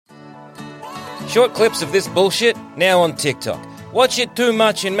Short clips of this bullshit, now on TikTok. Watch it too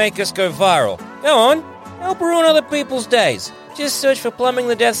much and make us go viral. Go on, help ruin other people's days. Just search for Plumbing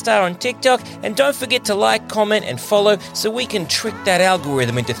the Death Star on TikTok, and don't forget to like, comment, and follow so we can trick that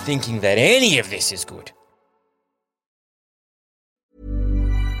algorithm into thinking that any of this is good.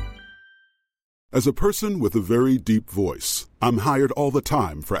 As a person with a very deep voice, I'm hired all the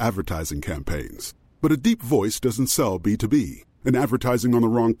time for advertising campaigns. But a deep voice doesn't sell B2B, and advertising on the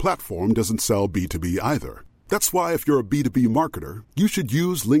wrong platform doesn't sell B2B either. That's why if you're a B2B marketer, you should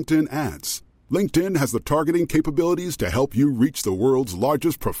use LinkedIn ads. LinkedIn has the targeting capabilities to help you reach the world's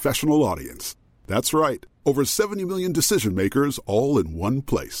largest professional audience. That's right, over 70 million decision makers all in one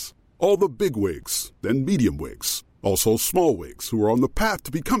place. All the big wigs, then medium wigs, also small wigs who are on the path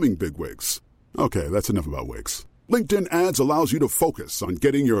to becoming big wigs. Okay, that's enough about wigs. LinkedIn ads allows you to focus on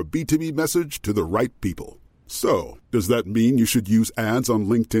getting your B2B message to the right people. So, does that mean you should use ads on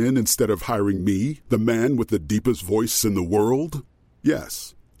LinkedIn instead of hiring me, the man with the deepest voice in the world?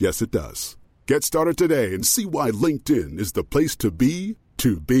 Yes. Yes, it does. Get started today and see why LinkedIn is the place to be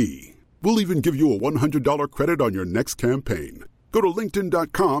to be. We'll even give you a $100 credit on your next campaign. Go to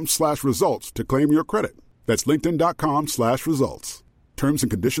linkedin.com/results to claim your credit. That's linkedin.com/results. Terms and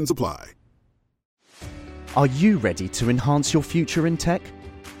conditions apply. Are you ready to enhance your future in tech?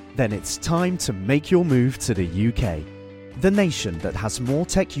 Then it's time to make your move to the UK, the nation that has more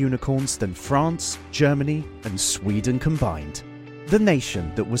tech unicorns than France, Germany, and Sweden combined. The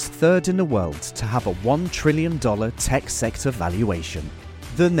nation that was third in the world to have a $1 trillion tech sector valuation.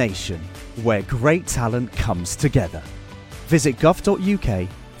 The nation where great talent comes together. Visit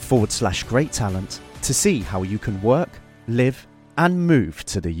gov.uk/great talent to see how you can work, live, and move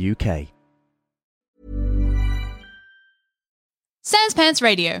to the UK. Sans Pants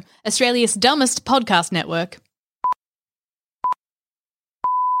Radio, Australia's dumbest podcast network.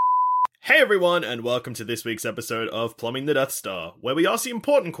 Hey everyone, and welcome to this week's episode of Plumbing the Death Star, where we ask the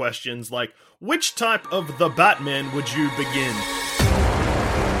important questions like, which type of the Batman would you begin?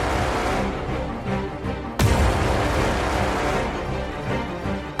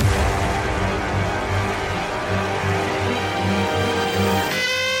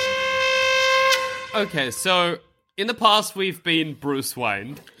 Okay, so in the past we've been Bruce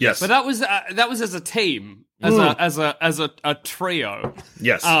Wayne. Yes, but that was as a team, as a trio.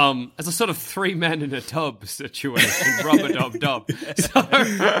 Yes, as a sort of 3 men in a tub situation, rubber dub.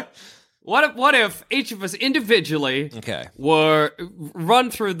 So, what if each of us individually were run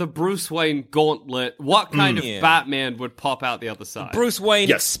through the Bruce Wayne gauntlet? What kind of Batman would pop out the other side? Bruce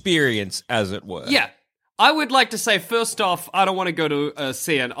Wayne experience, as it were. Yeah. I would like to say, first off, I don't want to go to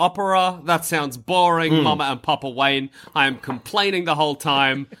see an opera. That sounds boring. Mama and Papa Wayne. I am complaining the whole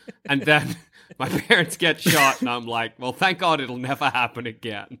time. And then my parents get shot, and I'm like, well, thank God it'll never happen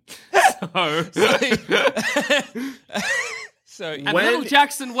again. And little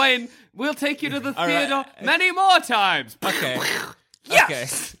Jackson Wayne will take you to the theater many more times. Okay.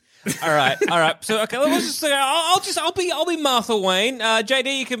 Yes! All right. So, let's just say I'll be Martha Wayne.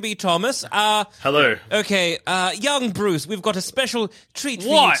 JD, you can be Thomas. Hello. Okay, young Bruce, we've got a special treat for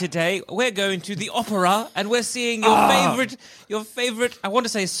you today. We're going to the opera, and we're seeing your favorite. I want to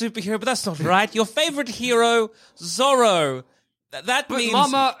say superhero, but that's not right. Your favorite hero, Zorro. That means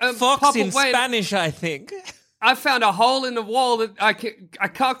Mama, fox Papa in Wayne, Spanish, I think. I found a hole in the wall that I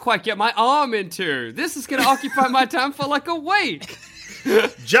can't quite get my arm into. This is going to occupy my time for like a week.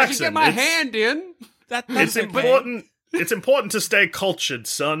 Jackson, I can get my hand in. It's important. It's important to stay cultured,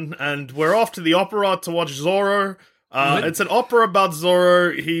 son. And we're off to the opera to watch Zorro. It's an opera about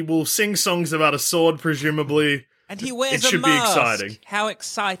Zorro. He will sing songs about a sword, presumably. And he wears a mask. It should be exciting. How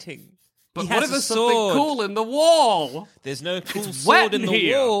exciting! But what if there's something cool in the wall? There's no cool sword in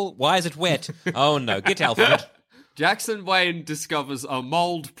the wall. Why is it wet? Oh no! Get Alfred. Jackson Wayne discovers a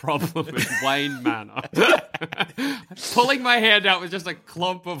mold problem in Wayne Manor. Pulling my hand out with just a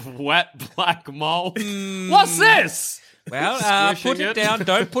clump of wet black mold. What's this? Well, put it down.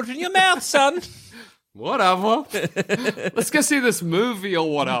 Don't put it in your mouth, son. Whatever. Let's go see this movie or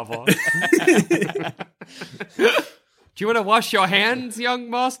whatever. Do you want to wash your hands, young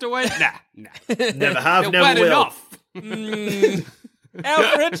Master Wayne? Nah. Never have, They're never wet will. enough.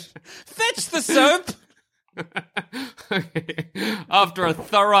 Alfred, fetch the soap. After a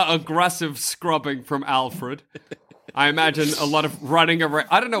thorough, aggressive scrubbing from Alfred, I imagine a lot of running around.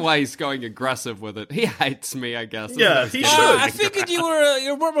 I don't know why he's going aggressive with it. He hates me, I guess. Yeah, he should. I figured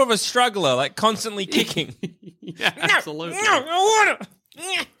you're more of a struggler, like constantly kicking. Yeah, absolutely. No, I want to.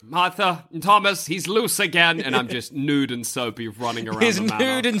 Martha and Thomas, he's loose again, and I'm just nude and soapy running around He's the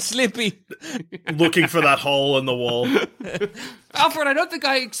manor. nude and slippy. Looking for that hole in the wall. Alfred, I don't think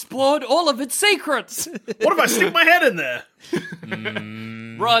I explored all of its secrets. What if I stick my head in there?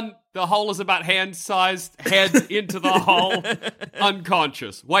 Run. The hole is about hand-sized. Head into the hole.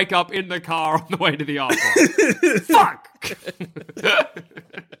 Unconscious. Wake up in the car on the way to the opera. Fuck!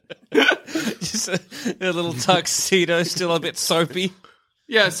 Just a little tuxedo, still a bit soapy.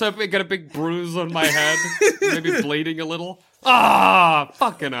 Yeah, so I got a big bruise on my head. Maybe bleeding a little. Ah,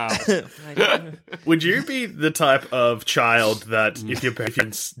 fucking hell. Would you be the type of child that if your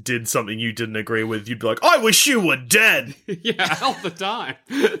parents did something you didn't agree with, you'd be like, I wish you were dead? Yeah, all the time.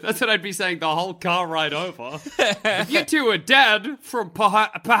 That's what I'd be saying the whole car ride over. If you two were dead from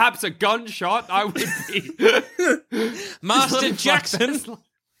perhaps a gunshot, I would be. Master Jackson,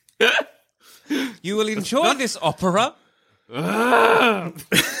 you will enjoy this opera.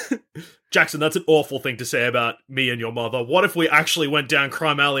 Jackson, that's an awful thing to say about me and your mother. What if we actually went down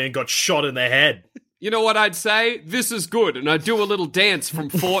Crime Alley and got shot in the head? You know what I'd say? This is good, and I'd do a little dance from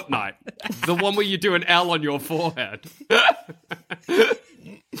Fortnite. The one where you do an L on your forehead.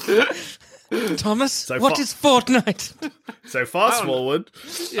 Thomas, what is Fortnite? So fast forward,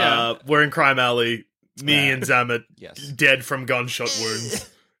 we're in Crime Alley, me and Zamet, dead from gunshot wounds.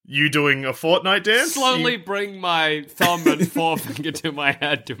 You doing a Fortnite dance? Slowly bring my thumb and forefinger to my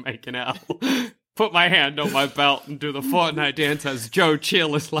head to make an L. Put my hand on my belt and do the Fortnite dance as Joe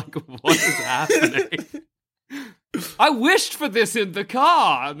Chill is like, what is happening? I wished for this in the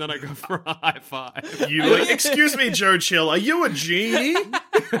car, and then I go for a high five. You like, excuse me, Joe Chill, are you a genie?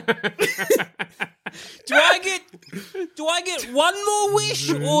 Do I get one more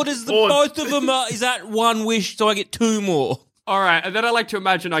wish, or does both of them is that one wish? So I get two more. All right, and then I like to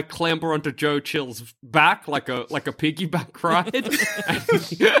imagine I clamber onto Joe Chill's back like a piggyback ride.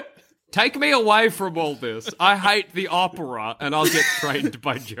 Take me away from all this. I hate the opera, and I'll get trained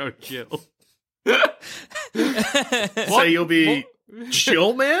by Joe Chill. So you'll be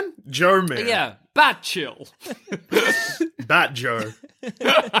Chill Man? Joe Man. Yeah, Bat Chill. Bat Joe.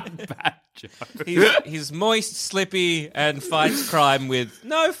 Bat Joe. He's moist, slippy, and fights crime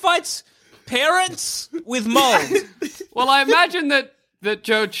fights parents with mold. Well, I imagine that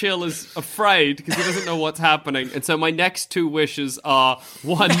Joe Chill is afraid because he doesn't know what's happening. And so my next two wishes are,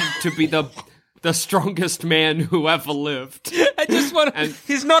 one, to be the strongest man who ever lived. I just want to...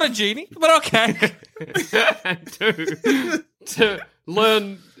 He's not a genie, but okay. And two, to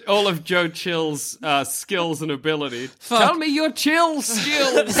learn all of Joe Chill's skills and ability. Tell me your chill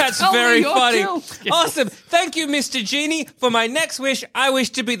skills. That's Tell very me your funny. chill skills. Awesome. Thank you, Mr. Genie. For my next wish, I wish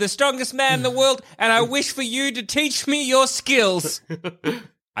to be the strongest man in the world, and I wish for you to teach me your skills.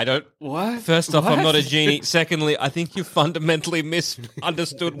 I don't... What? First off, I'm not a genie. Secondly, I think you fundamentally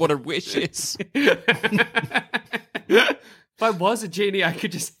misunderstood what a wish is. If I was a genie, I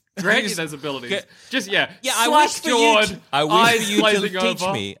could just... grant you those abilities. Yeah, I wish for you to teach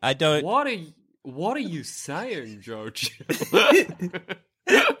over. me. I don't... What are you saying, Joe Chill?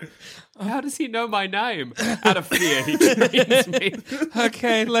 How does he know my name? Out of fear, he trains me.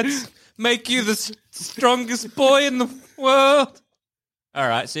 Okay, let's make you the strongest boy in the world. All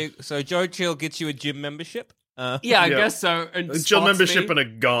right, so Joe Chill gets you a gym membership? Yeah, I guess so. And a gym membership and a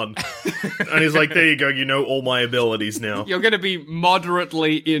gun. And he's like, there you go, you know all my abilities now. You're going to be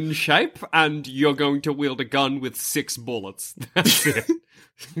moderately in shape, and you're going to wield a gun with 6 bullets. That's it.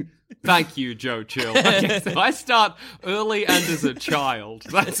 Thank you, Joe Chill. Okay, so I start early and as a child.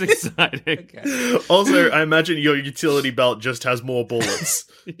 That's exciting. Okay. Also, I imagine your utility belt just has more bullets.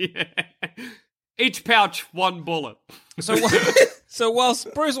 Yeah. Each pouch, 1 bullet. So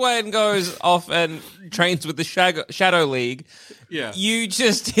whilst Bruce Wayne goes off and trains with the Shadow League, you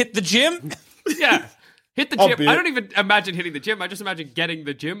just hit the gym? Yeah. Hit the gym. I don't even imagine hitting the gym. I just imagine getting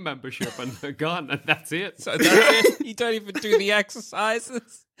the gym membership and the gun, and that's it. So that's it? You don't even do the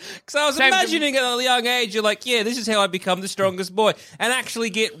exercises? Because I was imagining at a young age, you're like, yeah, this is how I become the strongest boy, and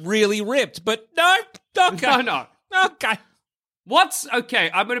actually get really ripped. But no, okay. No. Okay.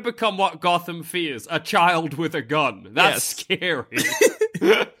 Okay, I'm going to become what Gotham fears, a child with a gun. That's scary.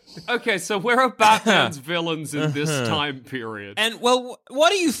 Okay, so where are Batman's villains in this time period? And, well,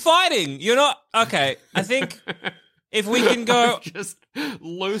 what are you fighting? You're not... Okay, I think if we can go... Just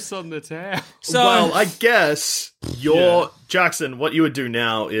loose on the town. Well, I guess Jackson, what you would do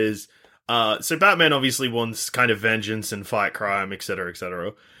now is... so Batman obviously wants kind of vengeance and fight crime, etc.,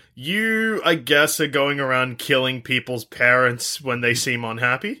 etc., You, I guess, are going around killing people's parents when they seem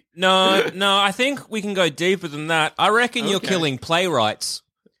unhappy? No, I think we can go deeper than that. I reckon you're killing playwrights.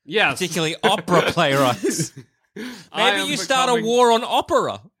 Yes. Particularly opera playwrights. Maybe you start a war on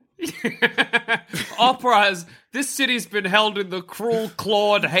opera. Opera this city's been held in the cruel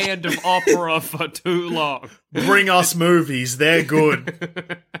clawed hand of opera for too long. Bring us movies, they're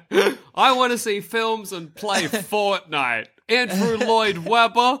good. I want to see films and play Fortnite. Andrew Lloyd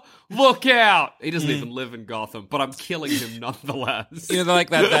Webber, look out! He doesn't even live in Gotham, but I'm killing him nonetheless. You know, like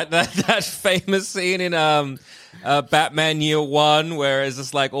that famous scene in Batman Year One, where it's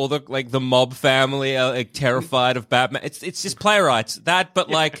just like all the mob family are like terrified of Batman. It's just playwrights that, but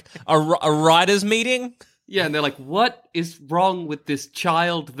like a writers' meeting. Yeah, and they're like, "What is wrong with this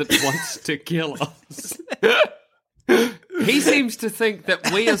child that wants to kill us?" He seems to think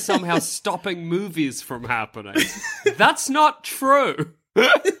that we are somehow stopping movies from happening. That's not true.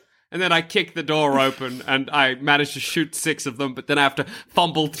 And then I kick the door open and I manage to shoot 6 of them, but then I have to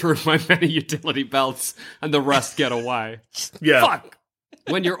fumble through my many utility belts and the rest get away. Yeah. Fuck!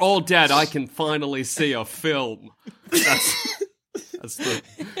 When you're all dead, I can finally see a film. That's the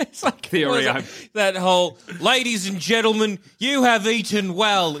It's like theory. That whole, ladies and gentlemen, you have eaten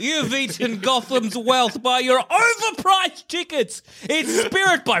well. You've eaten Gotham's wealth by your overpriced tickets. It's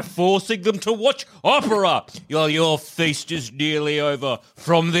spirit by forcing them to watch opera. Your feast is nearly over.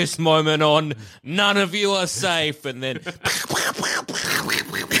 From this moment on, none of you are safe. And then,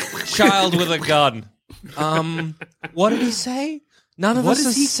 child with a gun. What did he say? None of us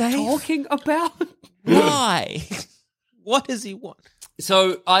are safe. What is he talking about? Why? What does he want?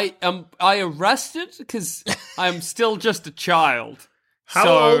 So I arrested because I'm still just a child. How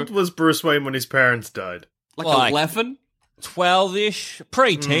old was Bruce Wayne when his parents died? Like 11? 12-ish,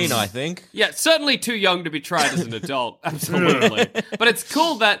 pre-teen, I think. Yeah, certainly too young to be tried as an adult. Absolutely. But it's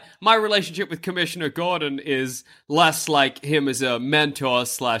cool that my relationship with Commissioner Gordon is less like him as a mentor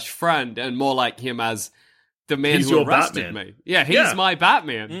 / friend and more like him as the man He's who your arrested Batman. me. Yeah, he's my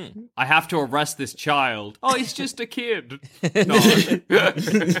Batman. I have to arrest this child. Oh, he's just a kid. No.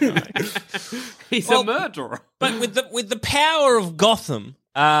 He's a murderer. But with the power of Gotham,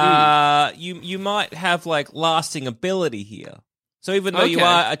 you might have like lasting ability here. So even though you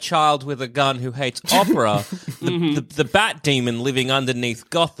are a child with a gun who hates opera, the Bat Demon living underneath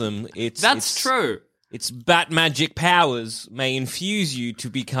Gotham, That's true. Its bat magic powers may infuse you to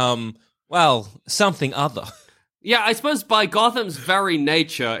become, well, something other. Yeah, I suppose by Gotham's very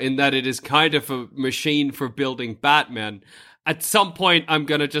nature, in that it is kind of a machine for building Batman, at some point I'm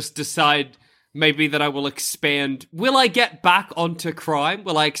going to just decide maybe that I will expand. Will I get back onto crime?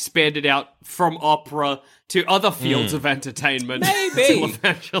 Will I expand it out from opera to other fields of entertainment? Maybe. Till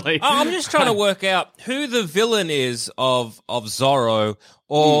eventually. I'm just trying to work out who the villain is of Zorro,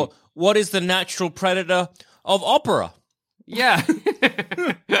 or what is the natural predator of opera? Yeah.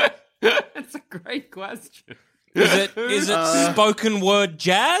 That's a great question. Is it spoken word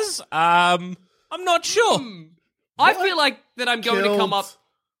jazz? I'm not sure. I feel like that I'm going to come up...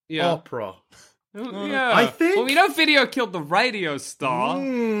 Yeah. Opera. Yeah. I think... Well, we know video killed the radio star,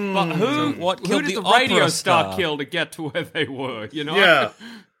 but who killed did the the radio opera star star? kill to get to where they were, you know? Yeah.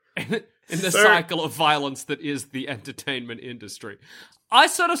 In the cycle of violence that is the entertainment industry. I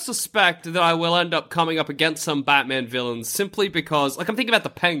sort of suspect that I will end up coming up against some Batman villains simply because, like, I'm thinking about the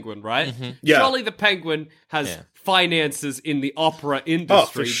Penguin, right? Mm-hmm. Yeah. Surely the Penguin has finances in the opera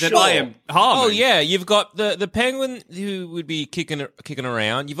industry for that I am harming. Oh yeah, you've got the Penguin who would be kicking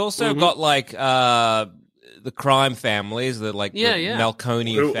around. You've also got like the crime families, the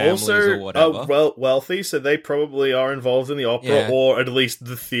Malconi Who families also or whatever. are wealthy, so they probably are involved in the opera, or at least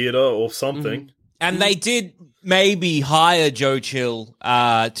the theater or something. And they did maybe hire Joe Chill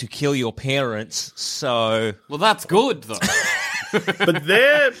to kill your parents. So, Well, that's good, though. But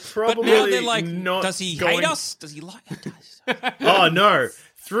they're probably but now they're like, not does he going... hate us? Does he like us? Oh, no.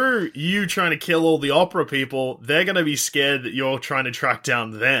 Through you trying to kill all the opera people, they're going to be scared that you're trying to track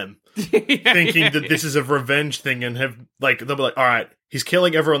down them. Thinking that this is a revenge thing, and they'll be like, all right, he's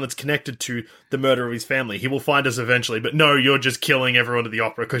killing everyone that's connected to the murder of his family. He will find us eventually. But no, you're just killing everyone at the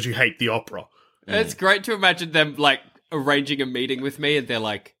opera because you hate the opera. It's great to imagine them, like, arranging a meeting with me, and they're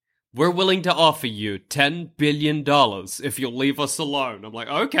like, we're willing to offer you $10 billion if you'll leave us alone. I'm like,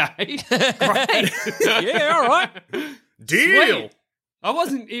 okay, great. Yeah, all right. Deal! Sweet. I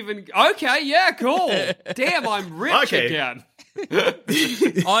wasn't even... Okay, yeah, cool. Damn, I'm rich again.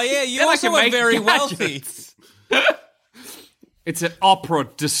 Oh, yeah, you Then I also can are make very gadgets. wealthy. It's an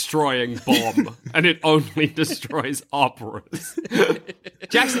opera-destroying bomb, and it only destroys operas.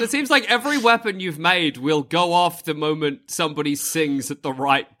 Jackson, it seems like every weapon you've made will go off the moment somebody sings at the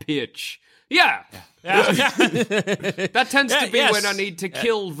right pitch. Yeah. That tends to be yes. when I need to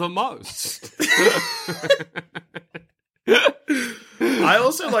kill the most. I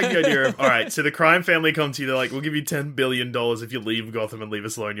also like the idea of, all right, so the crime family comes to you, they're like, we'll give you $10 billion if you leave Gotham and leave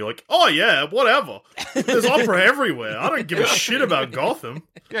us alone. You're like, oh yeah, whatever. There's opera everywhere. I don't give a shit about Gotham.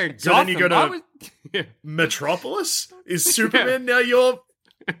 Yeah, so Gotham, then you go to Metropolis? Is Superman now your...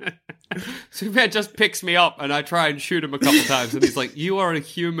 Superman just picks me up and I try and shoot him a couple times and he's like, you are a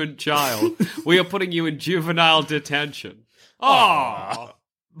human child. We are putting you in juvenile detention. Oh,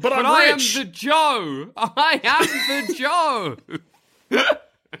 but I'm I am rich. the Joe. I am the Joe.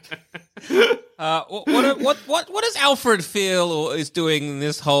 What does Alfred feel or is doing in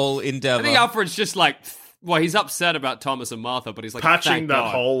this whole endeavor? I think Alfred's just like, well, he's upset about Thomas and Martha, but he's like, patching that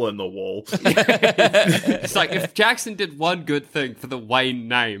God. hole in the wall. It's like, if Jackson did one good thing for the Wayne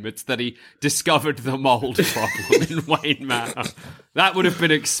name, it's that he discovered the mold problem in Wayne Manor. That would have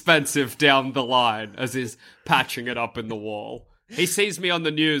been expensive down the line as he's patching it up in the wall. He sees me on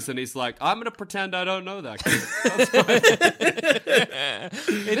the news and he's like, I'm going to pretend I don't know that kid.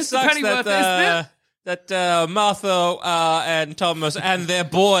 It sucks that Martha and Thomas and their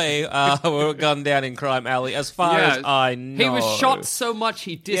boy were gunned down in Crime Alley, as far as I know. He was shot so much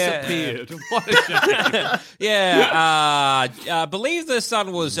he disappeared. What a shame. I believe the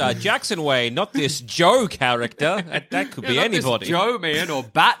son was Jackson Wayne, not this Joe character. That could be anybody. Joe man, or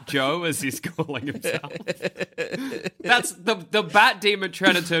Bat Joe, as he's calling himself. That's the Bat Demon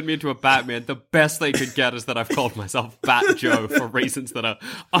trying to turn me into a Batman. The best they could get is that I've called myself Bat Joe for reasons that are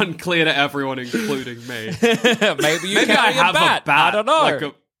unclear to everyone, including me. Maybe I have a bat. I don't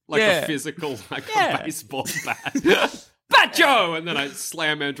know. Like a physical, a baseball bat. Bat Joe! And then I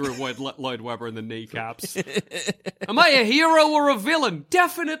slam Andrew Lloyd Webber in the kneecaps. Am I a hero or a villain?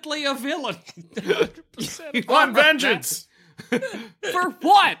 Definitely a villain. On vengeance! For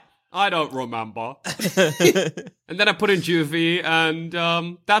what? I don't remember. And then I put in Juvie,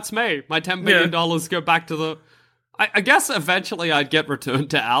 and that's me. My $10 billion go back to the... I guess eventually I'd get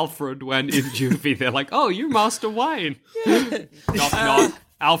returned to Alfred when in Juvie they're like, oh, you're Master Wayne. Knock, knock.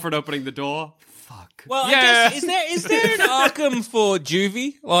 Alfred opening the door. Fuck. Well, I guess, is there an Arkham for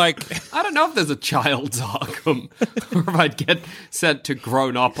Juvie? Like, I don't know if there's a child's Arkham, or if I'd get sent to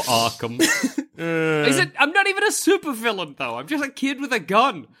grown-up Arkham. I'm not even a supervillain, though. I'm just a kid with a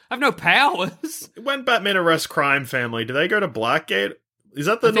gun. I have no powers. When Batman arrests Crime Family, do they go to Blackgate? Is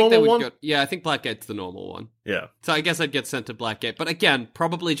that the normal one? I think Blackgate's the normal one. Yeah. So I guess I'd get sent to Blackgate. But again,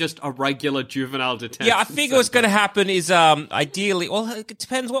 probably just a regular juvenile detention. Yeah, I figure what's going to happen is ideally, well, it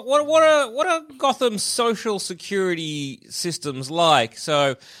depends. What are Gotham's social security systems like?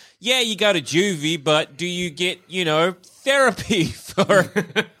 So, yeah, you go to juvie, but do you get, therapy for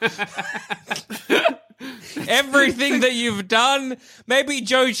everything that you've done? Maybe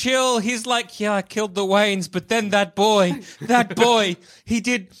Joe Chill, he's like, yeah, I killed the Waynes, but then that boy,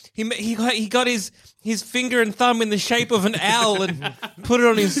 he got his finger and thumb in the shape of an owl and put it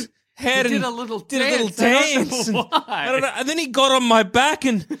on his head and did a little dance. I don't know. And then he got on my back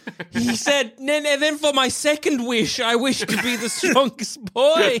and he said, and then for my second wish, I wish to be the strongest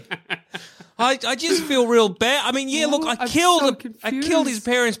boy. I just feel real bad. I mean, yeah, look, I killed his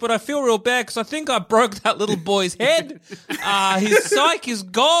parents, but I feel real bad because I think I broke that little boy's head. His psyche is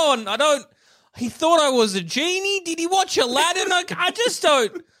gone. He thought I was a genie. Did he watch Aladdin? I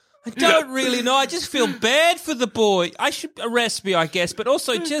don't really know. I just feel bad for the boy. I should arrest me, I guess, but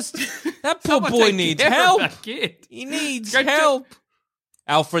also just that poor boy needs help. He needs help.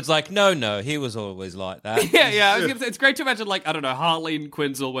 Alfred's like, no, he was always like that. Yeah. I was gonna say, it's great to imagine, like, I don't know, Harleen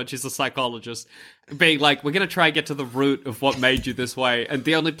Quinzel, when she's a psychologist, being like, we're going to try and get to the root of what made you this way, and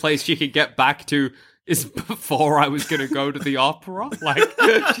the only place she can get back to is before I was going to go to the opera. Like,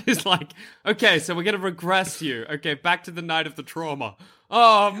 she's like, okay, so we're going to regress you. Okay, back to the night of the trauma.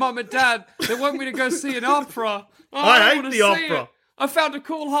 Oh, Mum and Dad, they want me to go see an opera. Oh, I hate the opera. I found a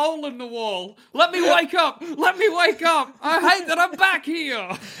cool hole in the wall. Let me wake up. I hate that I'm back here.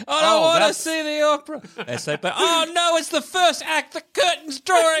 I don't want to see the opera. They say, oh no, it's the first act. The curtain's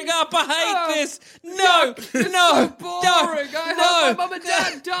drawing up. I hate this. No. Boring. I hope my Mum and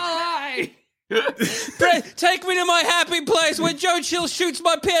Dad die. Take me to my happy place where Joe Chill shoots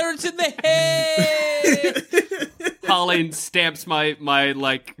my parents in the head. Harleen stamps my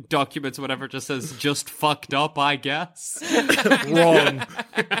like documents or whatever, just says just fucked up, I guess.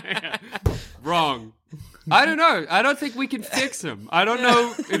 Wrong. I don't know. I don't think we can fix him. I don't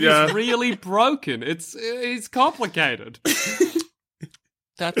know if he's really broken. He's complicated.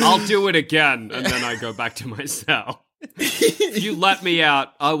 I'll do it again, and then I go back to my cell. If you let me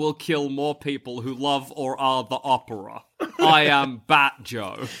out, I will kill more people who love or are the opera. I am Bat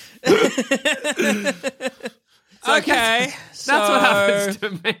Joe. Okay. That's what happens to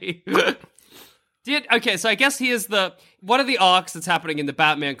me. Okay, so I guess here's one of the arcs that's happening in the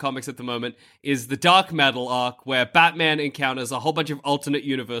Batman comics at the moment is the Dark Metal arc, where Batman encounters a whole bunch of alternate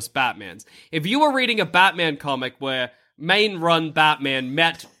universe Batmans. If you were reading a Batman comic where main run Batman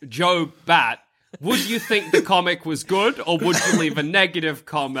met Joe Bat, would you think the comic was good, or would you leave a negative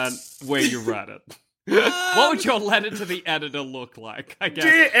comment where you read it? What would your letter to the editor look like, I guess?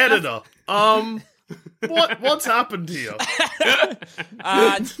 Dear editor, what's happened here?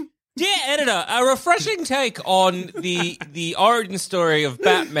 Dear editor, a refreshing take on the origin story of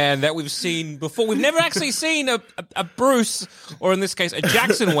Batman that we've seen before. We've never actually seen a Bruce, or in this case, a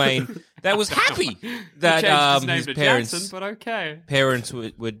Jackson Wayne, that was happy that his parents, Jackson, but okay. Parents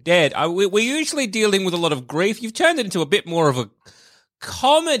were dead. We're usually dealing with a lot of grief. You've turned it into a bit more of a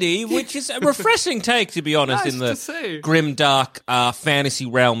comedy, which is a refreshing take, to be honest, in the grim, dark fantasy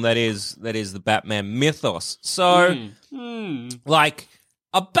realm that is the Batman mythos. So, like,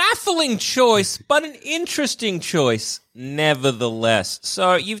 a baffling choice, but an interesting choice, nevertheless.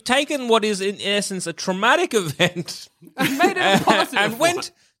 So you've taken what is, in essence, a traumatic event and made it a positive and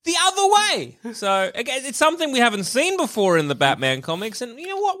went the other way. So again, it's something we haven't seen before in the Batman comics, and you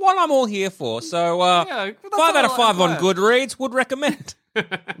know what I'm all here for. So 5 out of 5 on Goodreads, would recommend.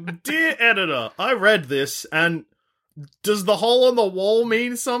 Dear editor, I read this, and does the hole on the wall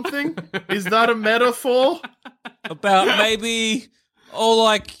mean something? Is that a metaphor? About maybe... Or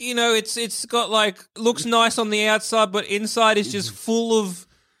like, you know, it's got like, looks nice on the outside, but inside is just full of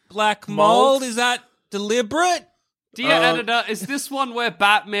black mold. Is that deliberate? Dear editor, is this one where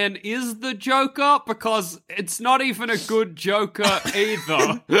Batman is the Joker? Because it's not even a good Joker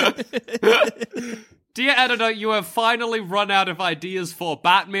either. Dear editor, you have finally run out of ideas for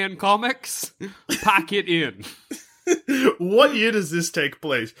Batman comics. Pack it in. What year does this take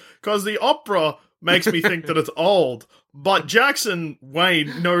place? Because the opera makes me think that it's old. But Jackson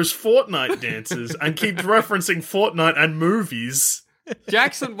Wayne knows Fortnite dances and keeps referencing Fortnite and movies.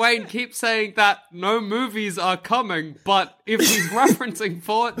 Jackson Wayne keeps saying that no movies are coming, but if he's referencing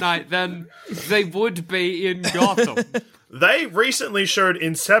Fortnite, then they would be in Gotham. They recently showed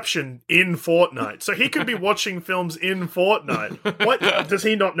Inception in Fortnite, so he could be watching films in Fortnite. What? Does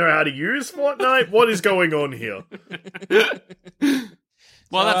he not know how to use Fortnite? What is going on here?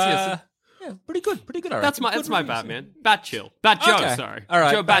 Well, that's yeah, pretty good. All right. That's my Batman. Bat Joe, sorry. All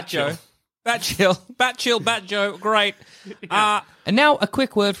right, Joe Bat Joe. Bat Joe, great. Yeah. And now a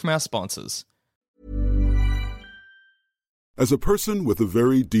quick word from our sponsors. As a person with a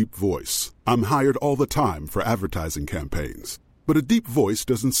very deep voice, I'm hired all the time for advertising campaigns. But a deep voice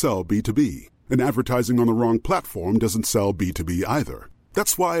doesn't sell B2B, and advertising on the wrong platform doesn't sell B2B either.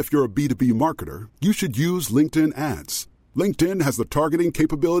 That's why if you're a B2B marketer, you should use LinkedIn ads. LinkedIn has the targeting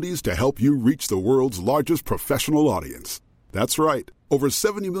capabilities to help you reach the world's largest professional audience. That's right, over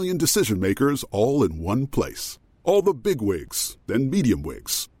 70 million decision makers all in one place. All the big wigs, then medium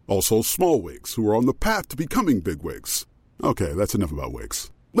wigs, also small wigs who are on the path to becoming big wigs. Okay, that's enough about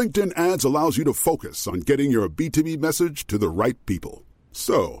wigs. LinkedIn ads allows you to focus on getting your B2B message to the right people.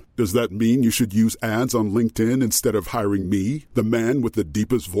 So, does that mean you should use ads on LinkedIn instead of hiring me, the man with the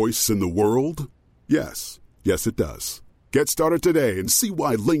deepest voice in the world? Yes. Yes, it does. Get started today and see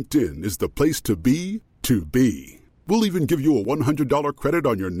why LinkedIn is the place to be to be. We'll even give you a $100 credit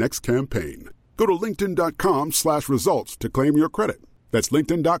on your next campaign. Go to linkedin.com/results to claim your credit. That's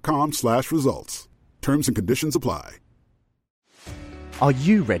linkedin.com/results. Terms and conditions apply. Are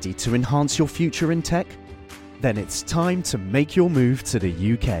you ready to enhance your future in tech? Then it's time to make your move to the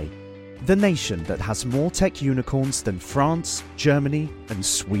UK. The nation that has more tech unicorns than France, Germany, and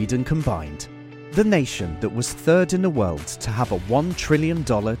Sweden combined. The nation that was third in the world to have a $1 trillion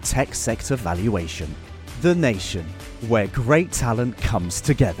tech sector valuation. The nation where great talent comes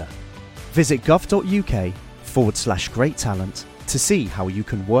together. Visit gov.uk/great talent to see how you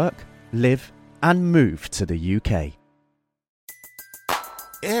can work, live, and move to the UK.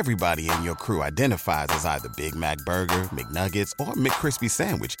 Everybody in your crew identifies as either Big Mac Burger, McNuggets, or McCrispy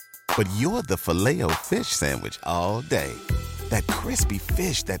Sandwich. But you're the Filet-O-Fish Sandwich all day. That crispy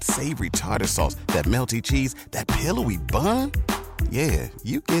fish, that savory tartar sauce, that melty cheese, that pillowy bun. Yeah,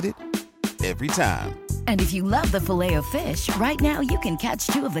 you get it. Every time. And if you love the Filet-O-Fish, right now you can catch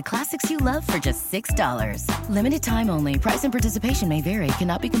 2 of the classics you love for just $6. Limited time only. Price and participation may vary.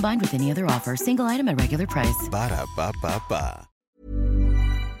 Cannot be combined with any other offer. Single item at regular price. Ba-da-ba-ba-ba.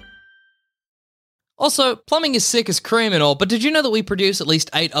 Also, plumbing is sick as cream and all, but did you know that we produce at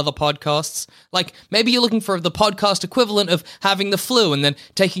least 8 other podcasts? Like, maybe you're looking for the podcast equivalent of having the flu and then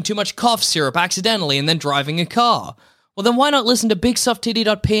taking too much cough syrup accidentally and then driving a car. Well, then why not listen to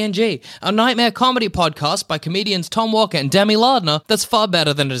BigSoftTitty.png, a nightmare comedy podcast by comedians Tom Walker and Demi Lardner that's far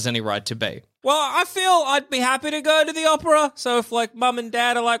better than it has any right to be. Well, I feel I'd be happy to go to the opera. So if, like, mum and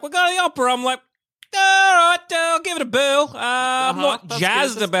dad are like, we're going to the opera, I'm like, all right, I'll give it a bill. I'm not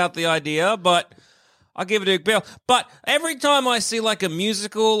jazzed about the idea, but I'll give it a bill. But every time I see, like, a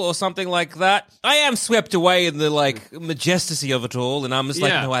musical or something like that, I am swept away in the, like, majesty of it all, and I'm just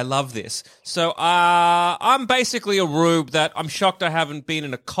like, no, I love this. So I'm basically a rube that I'm shocked I haven't been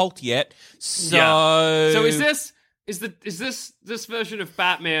in a cult yet. So So is this version of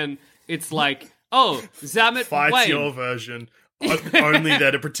Batman? It's like, oh, Zamet Fight's Wayne. your version. Only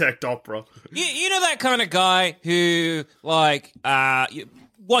there to protect opera. You know that kind of guy who, like,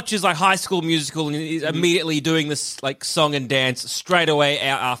 watches, like, High School Musical and is immediately doing this, like, song and dance straight away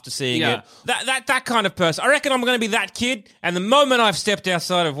out after seeing it. That kind of person. I reckon I'm going to be that kid, and the moment I've stepped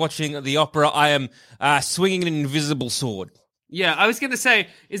outside of watching the opera, I am swinging an invisible sword. Yeah, I was going to say,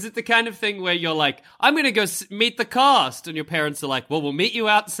 is it the kind of thing where you're like, I'm going to go meet the cast, and your parents are like, well, we'll meet you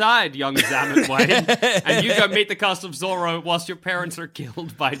outside, young Zamet Wayne, and you go meet the cast of Zorro whilst your parents are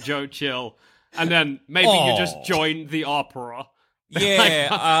killed by Joe Chill, and then maybe you just join the opera. Yeah.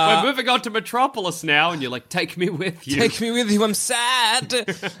 Like, we're moving on to Metropolis now, and you're like, take me with you. Take me with you, I'm sad.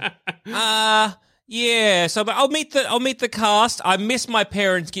 Yeah, so but I'll meet the cast. I miss my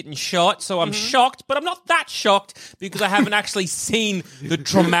parents getting shot, so I'm shocked, but I'm not that shocked because I haven't actually seen the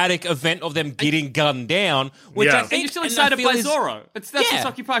traumatic event of them getting gunned down. Which I think, and you're still excited by Zorro. That's what's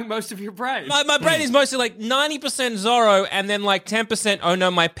occupying most of your brain. My brain is mostly like 90% Zorro, and then like 10%. Oh no,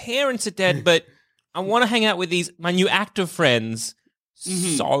 my parents are dead, but I want to hang out with my new actor friends.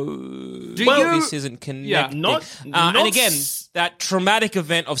 So this isn't connected. And again, that traumatic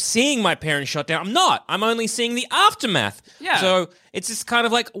event of seeing my parents shot down, I'm only seeing the aftermath. Yeah. So it's just kind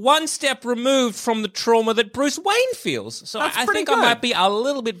of like one step removed from the trauma that Bruce Wayne feels. So I think I might be a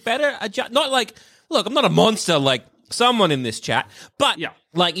little bit better. Not like, look, I'm not a monster like someone in this chat, but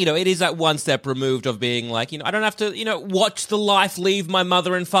like, it is that one step removed of being like, I don't have to, watch the life leave my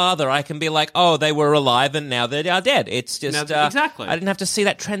mother and father. I can be like, oh, they were alive and now they are dead. It's just, exactly. I didn't have to see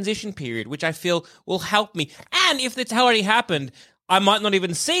that transition period, which I feel will help me. And if it's already happened, I might not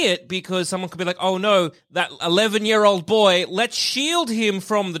even see it because someone could be like, oh no, that 11-year-old boy, let's shield him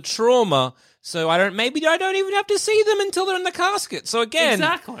from the trauma. So I don't even have to see them until they're in the casket. So again,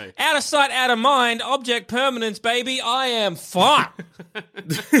 out of sight, out of mind, object permanence, baby, I am fine.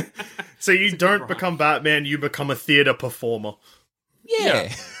 So you don't become Batman, you become a theater performer.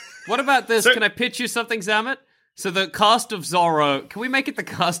 Yeah. What about this? Can I pitch you something, Zamet? So the cast of Zorro, can we make it the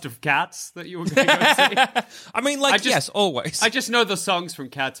cast of Cats that you were going to go see? I mean, yes, always. I just know the songs from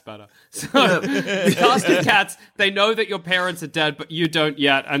Cats better. So the cast of Cats, they know that your parents are dead, but you don't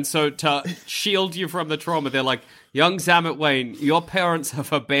yet. And so to shield you from the trauma, they're like, young Zamet Wayne, your parents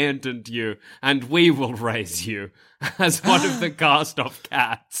have abandoned you, and we will raise you as one of the cast of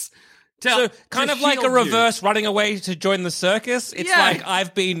Cats. So kind of like a reverse running away to join the circus. It's like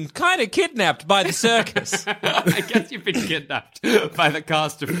I've been kind of kidnapped by the circus. I guess you've been kidnapped by the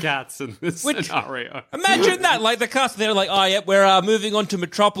cast of Cats in this scenario. Imagine that, like the cast, they're like, oh yeah, we're moving on to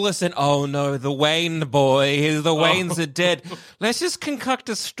Metropolis, and oh no, the Wayne boy, the Waynes are dead. Let's just concoct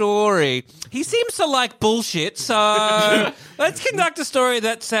a story. He seems to like bullshit, so let's conduct a story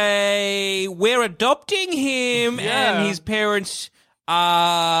that say we're adopting him and his parents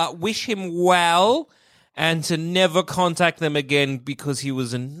wish him well and to never contact them again because he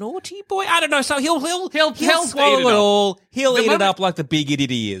was a naughty boy. I don't know. So he'll swallow it all. He'll eat it up like the big idiot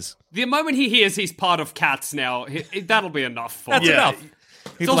he is. The moment he hears he's part of Cats now, that'll be enough for him. That's enough.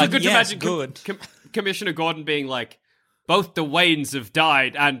 It's also good to imagine Commissioner Gordon being like, both the Waynes have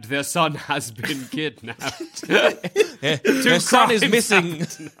died and their son has been kidnapped. Their son is missing.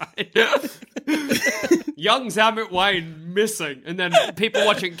 Young Zamet Wayne missing. And then people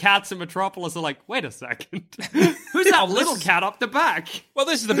watching Cats in Metropolis are like, wait a second. Who's that little cat up the back? Well,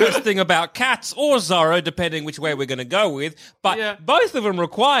 this is the best thing about Cats or Zorro, depending which way we're going to go with. But both of them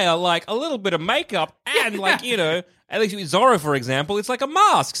require, like, a little bit of makeup and, like, at least with Zorro, for example, it's like a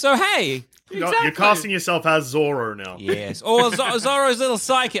mask. So, hey... Exactly. You're casting yourself as Zorro now. Yes. Or Zorro's little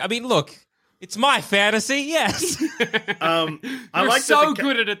psychic. I mean, look, it's my fantasy, yes. You're like so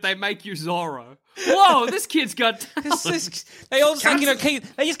good at it, they make you Zorro. Whoa, this kid's got talent. They all just,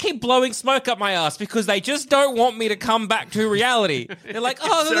 they just keep blowing smoke up my ass because they just don't want me to come back to reality. They're like,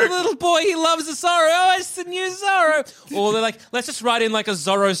 oh, the little boy, he loves the Zorro. Oh, it's the new Zorro. Or they're like, let's just write in like a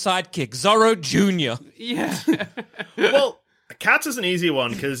Zorro sidekick, Zorro Jr. Yeah. Well... Cats is an easy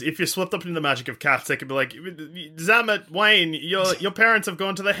one, because if you're swept up in the magic of Cats, they could be like, Zamet Wayne, your parents have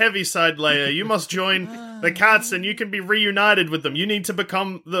gone to the heavy side layer. You must join the Cats, and you can be reunited with them. You need to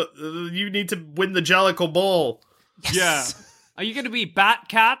become you need to win the Jellicle Ball. Yes. Yeah. Are you going to be Bat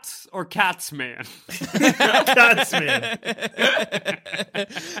Cats or Cats Man? Cats Man.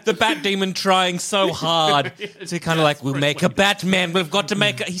 The Bat Demon trying so hard to kind of like, we'll make a Batman. We've got to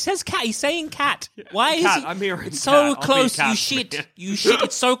make a... He says cat. He's saying cat. Why is cat, he... I'm hearing It's so cat. close. I'll be You Cats shit. Man. You shit.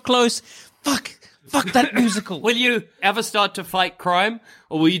 It's so close. Fuck that musical. Will you ever start to fight crime,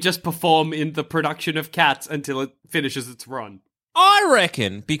 or will you just perform in the production of Cats until it finishes its run? I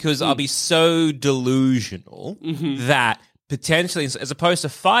reckon because I'll be so delusional that potentially, as opposed to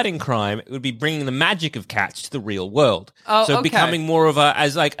fighting crime, it would be bringing the magic of Cats to the real world. Oh, so okay. becoming more of a,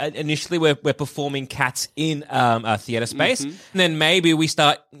 as like initially we're performing Cats in a theater space, and then maybe we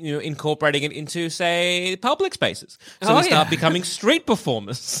start incorporating it into, say, public spaces. So we start becoming street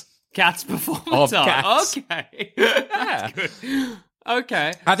performers. Cats performance Of art. Cats. Okay. Yeah. Good.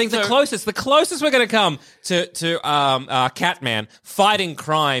 Okay. I think the closest we're going to come to Catman fighting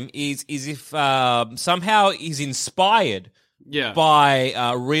crime is if somehow he's inspired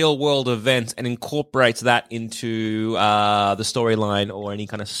by real world events and incorporates that into the storyline or any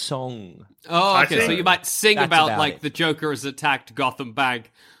kind of song. Oh, okay. So you might sing that's about about like it. the Joker has attacked Gotham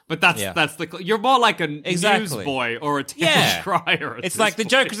Bank, but that's you're more like a newsboy or a town crier. It's like the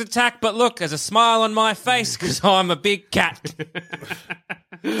Joker's attack, but look, there's a smile on my face because I'm a big cat.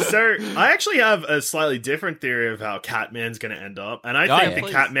 So, I actually have a slightly different theory of how Catman's going to end up, and I think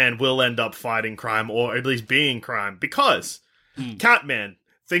the Catman will end up fighting crime, or at least being crime, because Catman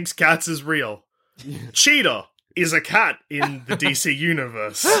thinks cats is real. Cheetah is a cat in the DC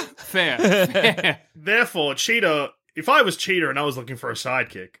universe. Fair. Therefore, Cheetah... If I was Cheetah and I was looking for a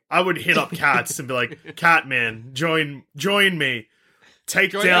sidekick, I would hit up Cats and be like, Catman, join me.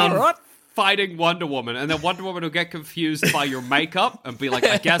 Take down... Fighting Wonder Woman, and then Wonder Woman will get confused by your makeup and be like,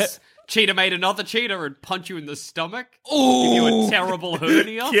 I guess Cheetah made another cheetah and punch you in the stomach. Ooh. Give you a terrible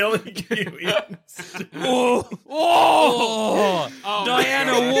hernia. Killing you.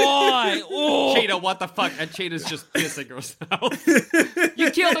 Diana, why? Oh. Cheetah, what the fuck? And Cheetah's just pissing herself.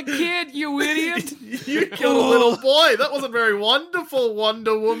 You killed a kid, you idiot. You killed a little boy. That wasn't very wonderful,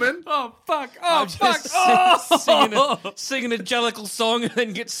 Wonder Woman. Oh, fuck. Oh, fuck. Singing a jellicle song and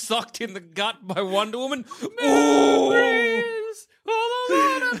then get sucked in the gut by Wonder Woman.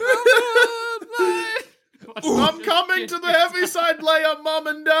 I'm coming to the Heaviside layer, Mum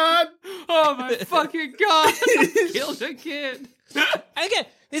and Dad. Oh my fucking god! Killed a kid. And again,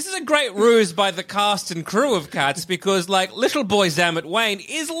 this is a great ruse by the cast and crew of Cats because, like, little boy Zamet Wayne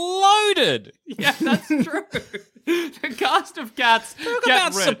is loaded. Yeah, that's true. The cast of Cats Talk get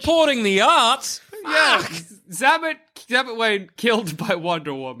about rich. supporting the arts. Yeah, Zamet Wayne killed by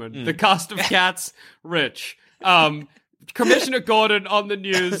Wonder Woman. The cast of Cats rich. Commissioner Gordon on the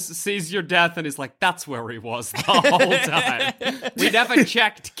news sees your death and is like, that's where he was the whole time. We never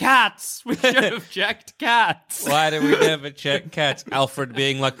checked Cats. We should have checked Cats. Why did we never check Cats? Alfred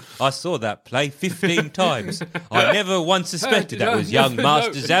being like, I saw that play 15 times. I never once suspected that was young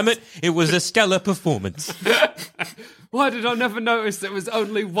Master Zamet. It was a stellar performance. Why did I never notice there was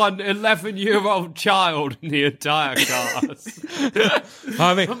only one 11-year-old child in the entire cast?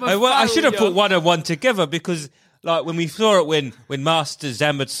 I mean, I should have put one and one together because... Like, when we saw it when Master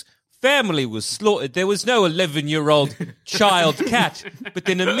Zamet's family was slaughtered, there was no 11-year-old child cat. But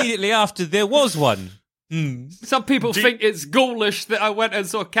then immediately after, there was one. Some people think it's ghoulish that I went and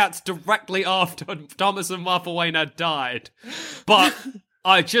saw Cats directly after Thomas and Martha Wayne had died. But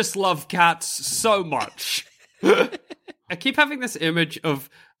I just love Cats so much. I keep having this image of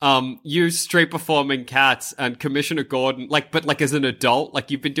you street performing Cats and Commissioner Gordon, but as an adult,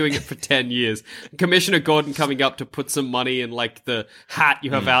 like you've been doing it for 10 years. Commissioner Gordon coming up to put some money in like the hat you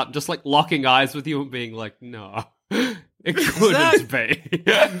have out, just like locking eyes with you and being like, no, it couldn't be.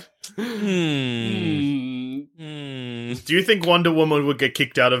 Do you think Wonder Woman would get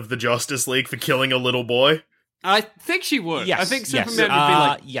kicked out of the Justice League for killing a little boy? I think she would. Yes, I think yes. Superman would be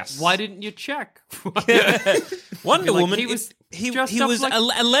like, yes. why didn't you check? Wonder Like, Woman, he was he dressed was up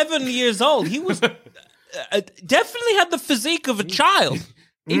like- 11 years old. He was definitely had the physique of a child.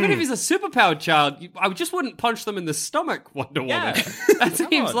 Even if he's a superpowered child, I just wouldn't punch them in the stomach, Wonder Woman. Yeah. That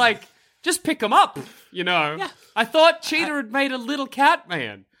seems like, just pick him up, you know? Yeah. I thought Cheetah had made a little cat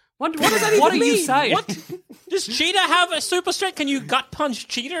man. Wonder Woman, does that what are even you mean? saying? What? Does Cheetah have a super strength? Can you gut punch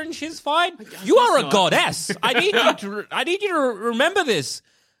Cheetah and she's fine? You are a goddess. I need you to remember this.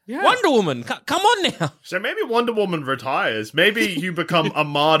 Yeah. Wonder Woman, come on now. So maybe Wonder Woman retires. Maybe you become a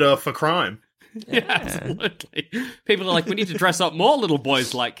martyr for crime. Yeah, absolutely. People are like, we need to dress up more little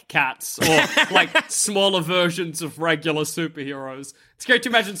boys like cats, or like smaller versions of regular superheroes. It's great to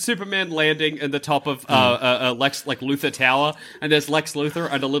imagine Superman landing in the top of Lex Luthor Tower, and there's Lex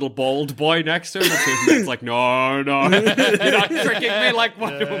Luthor and a little bald boy next to him, and Superman's like, no, you're not tricking me like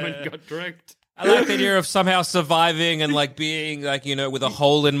Wonder Woman got tricked. I like the idea of somehow surviving and like being like, with a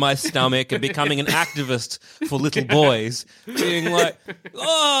hole in my stomach and becoming an activist for little boys. Being like,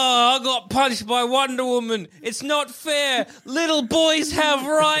 I got punched by Wonder Woman. It's not fair. Little boys have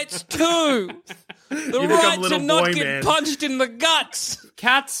rights too. The right to not get punched in the guts.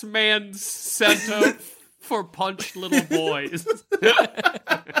 Cat's Man's Center for Punched Little Boys.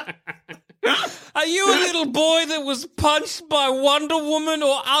 Are you a little boy that was punched by Wonder Woman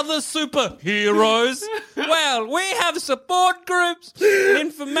or other superheroes? Well, we have support groups,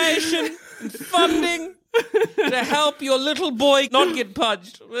 information, and funding to help your little boy not get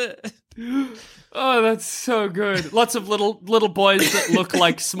punched. Oh, that's so good. Lots of little boys that look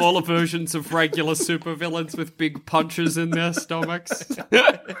like smaller versions of regular supervillains with big punches in their stomachs.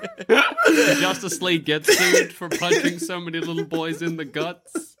 The Justice League gets sued for punching so many little boys in the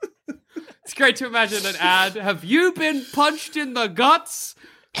guts. It's great to imagine an ad. Have you been punched in the guts?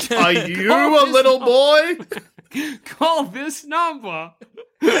 Are you a little boy? Call this number.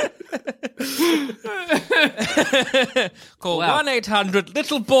 Call 1-800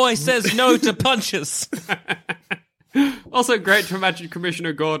 Little Boy Says No to Punches. Also great to imagine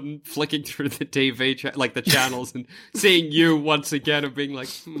Commissioner Gordon flicking through the TV, the channels, and seeing you once again and being like,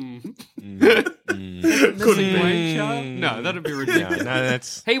 Couldn't be. No, that'd be ridiculous. No,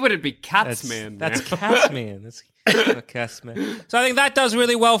 that's... Hey, would it be Catsman? That's Catsman. That's Catsman. So I think that does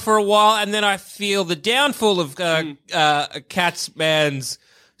really well for a while, and then I feel the downfall of Catsman's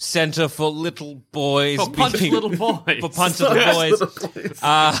Center for Little Boys. For Punch Little Boys. For Punch Little Boys.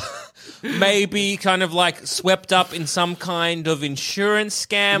 Maybe kind of like swept up in some kind of insurance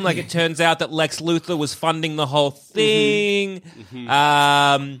scam. Like it turns out that Lex Luthor was funding the whole thing.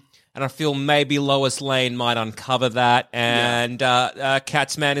 And I feel maybe Lois Lane might uncover that. And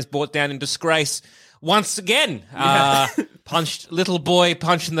Catsman is brought down in disgrace once again. Little boy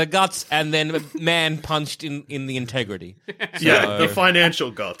punched in the guts, and then man punched in the integrity. So, the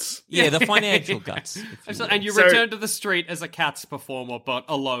financial guts. Yeah, the financial guts. And you return to the street as a Cats performer, but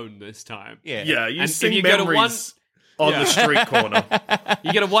alone this time. Yeah, you sing memories on the street corner.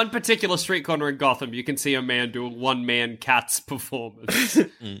 You get a one particular street corner in Gotham, you can see a man do a one-man Cats performance.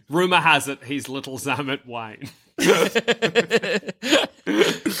 Rumor has it he's Little Zamet Wayne.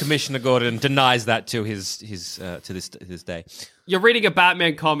 Commissioner Gordon denies that to his day. You're reading a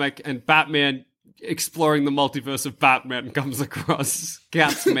Batman comic, and Batman exploring the multiverse of Batman comes across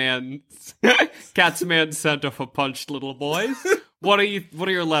Catsman Center for Punched Little Boys. What are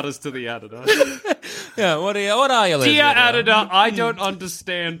your letters to the editor? Yeah, what are your letters? Dear editor, I don't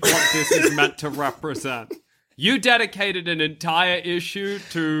understand what this is meant to represent. You dedicated an entire issue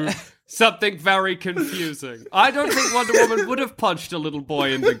to something very confusing. I don't think Wonder Woman would have punched a little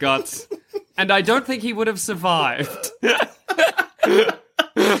boy in the guts, and I don't think he would have survived.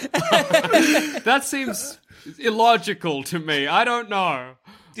 That seems illogical to me. I don't know.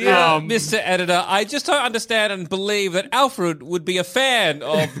 Dear Mr. Editor, I just don't understand and believe that Alfred would be a fan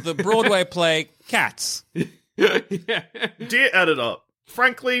of the Broadway play Cats. Yeah. Dear Editor,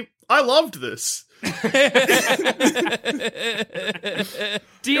 frankly, I loved this.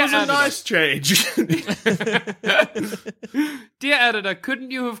 It was a nice change. Dear editor,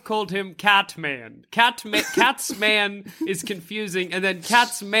 couldn't you have called him Catman? Catsman is confusing, and then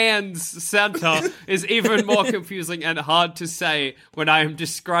Catsman's Center is even more confusing and hard to say when I am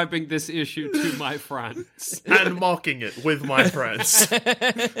describing this issue to my friends. And mocking it with my friends.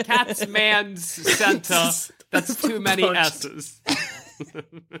 Catsman's Center. That's too many S's.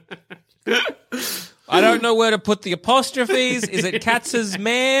 I don't know where to put the apostrophes. Is it Katz's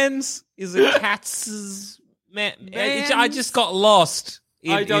Mans? Is it Katz's man? I just got lost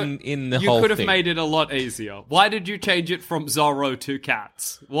in the whole thing. You could have made it a lot easier. Why did you change it from Zorro to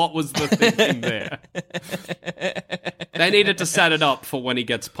Cats? What was the thinking there? They needed to set it up for when he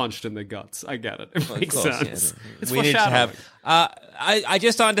gets punched in the guts. I get it. It makes sense. Yeah. It's we need to have. I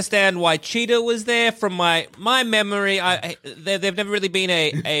just don't understand why Cheetah was there. From my memory, they've never really been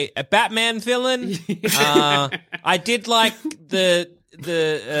a Batman villain. I did like the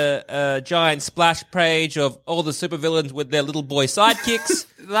giant splash page of all the supervillains with their little boy sidekicks.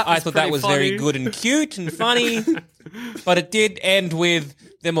 I thought that was very good and cute and funny. But it did end with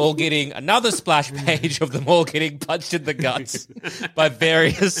them all getting another splash page of them all getting punched in the guts by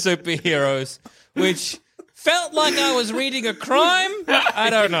various superheroes, which felt like I was reading a crime. I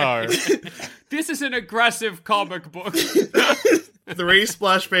don't know. This is an aggressive comic book. 3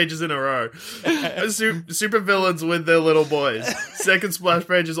 splash pages in a row. Super villains with their little boys. Second splash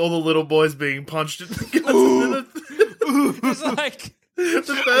page is all the little boys being punched in the guts. It's like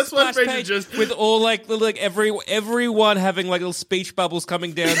the first splash page is just with all like everyone having like little speech bubbles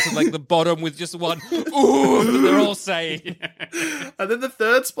coming down to like the bottom with just one. Ooh, they're all saying. And then the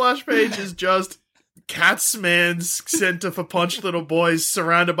third splash page is just Catsman's Center for Punched Little Boys,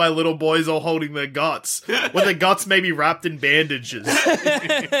 surrounded by little boys all holding their guts, with their guts maybe wrapped in bandages.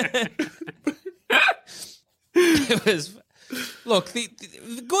 It was, look, the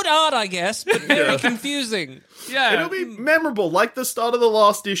good art, I guess, but very confusing. Yeah, it'll be memorable, like the start of the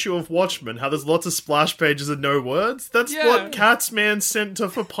last issue of Watchmen, how there's lots of splash pages and no words. That's what Catsman's Center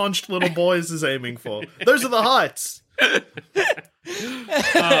for Punched Little Boys is aiming for. Those are the heights.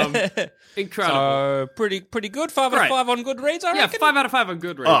 Incredible. So pretty good. 5 out of 5 on Goodreads, I reckon. 5 out of 5 on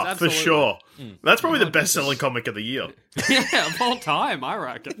Goodreads. Oh, absolutely. for sure. That's probably the best-selling comic of the year. Yeah, of all time, I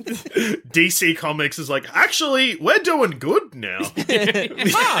reckon. DC Comics is like, actually, we're doing good now. Heard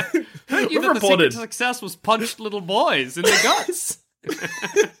you that the secret to success was punched little boys in the guts.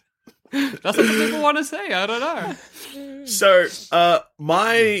 That's what the people want to say. I don't know. So,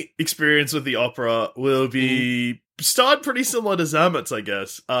 my experience with the opera will be started pretty similar to Zamet's, I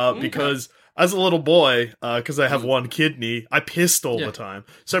guess, because as a little boy, because I have one kidney, I pissed all the time.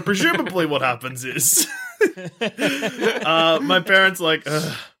 So presumably what happens is my parents like,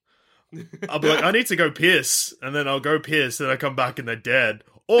 I'll be like, I need to go piss, and then I'll go piss, and I come back and they're dead.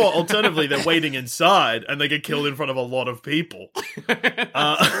 Or alternatively, they're waiting inside and they get killed in front of a lot of people.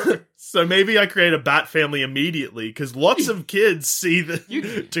 So maybe I create a bat family immediately, because lots of kids see the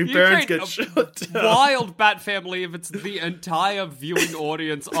two parents get shot down. Wild bat family if it's the entire viewing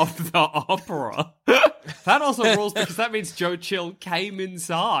audience of the opera. That also rules, because that means Joe Chill came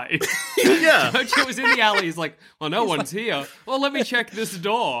inside. Yeah. Joe Chill was in the alley. He's like, well, no one's here. Well, let me check this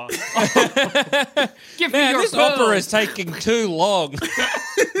door. Give me your this pearls. opera is taking too long.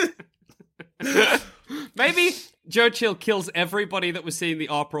 Maybe Joe Chill kills everybody that was seeing the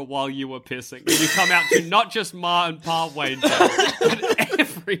opera while you were pissing. And you come out to not just Ma and Pa Wayne, but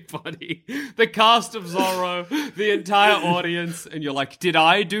everybody. The cast of Zorro, the entire audience, and you're like, did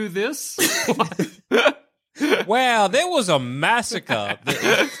I do this? Wow, there was a massacre.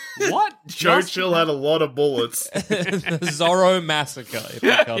 What? Joe Chill had a lot of bullets. The Zorro Massacre, it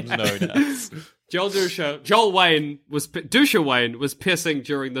becomes known as. Joel Wayne was pissing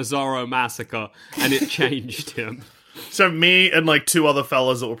during the Zorro Massacre, and it changed him. So me and like 2 other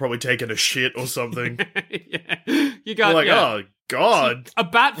fellas that were probably taking a shit or something. Yeah. You got we're like, oh god. A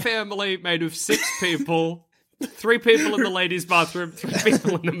bat family made of 6 people. 3 people in the ladies' bathroom, 3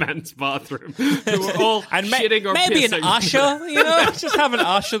 people in the men's bathroom, who were all shitting or maybe pissing. Maybe an usher, you know? Just have an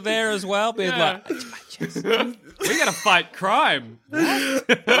usher there as well, being like, we gotta fight crime.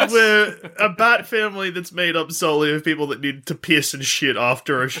 We're a bat family that's made up solely of people that need to piss and shit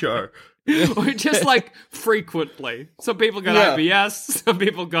after a show. Or just like frequently. Some people got IBS, some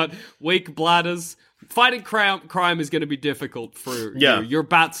people got weak bladders. Fighting crime is going to be difficult for you. Your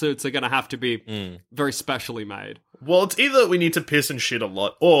bat suits are going to have to be very specially made. Well, it's either we need to piss and shit a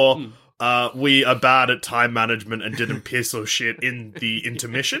lot, or we are bad at time management and didn't piss or shit in the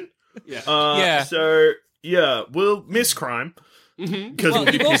intermission. So, we'll miss crime, because we'll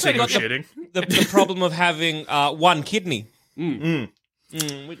be pissing or shitting. The problem of having one kidney.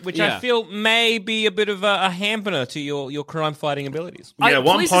 Which I feel may be a bit of a hampener to your crime-fighting abilities. Yeah,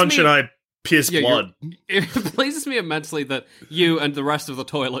 one punch and I piss blood. It pleases me immensely that you and the rest of the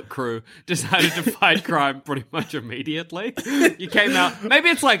toilet crew decided to fight crime pretty much immediately. You came out. Maybe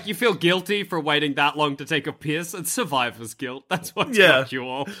it's like you feel guilty for waiting that long to take a piss. It's survivor's guilt. That's what's got you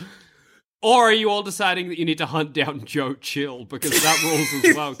all. Or are you all deciding that you need to hunt down Joe Chill, because that rules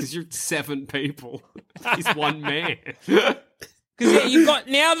as well, because you're 7 people. He's one man. Because you've got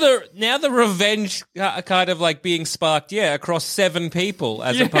now the revenge kind of like being sparked, across 7 people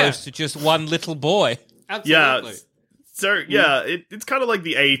as opposed to just one little boy. Absolutely. Yeah. So it's kind of like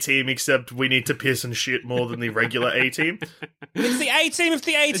the A-Team, except we need to piss and shit more than the regular A-Team. It's the A-Team if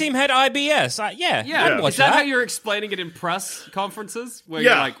the A-Team had IBS. I'd watch Is that how you're explaining it in press conferences? Where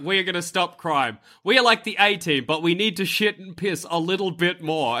you're like, we're going to stop crime. We are like the A-Team, but we need to shit and piss a little bit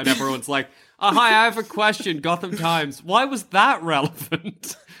more. And everyone's like, hi, I have a question, Gotham Times. Why was that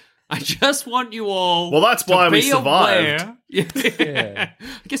relevant? I just want you all Well, that's why we survived. I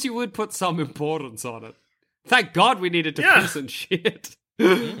guess you would put some importance on it. Thank God we needed to piss and shit.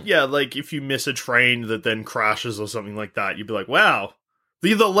 Yeah, like if you miss a train that then crashes or something like that, you'd be like, wow,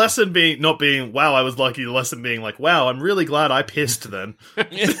 The lesson being not being, wow, I was lucky. The lesson being like, wow, I'm really glad I pissed then.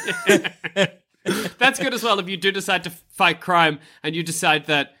 That's good as well if you do decide to fight crime and you decide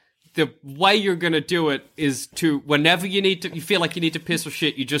that the way you're going to do it is to, whenever you feel like you need to piss or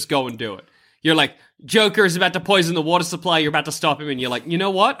shit, you just go and do it. You're like, Joker is about to poison the water supply, you're about to stop him, and you're like, you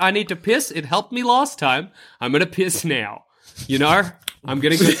know what? I need to piss. It helped me last time. I'm going to piss now. You know? I'm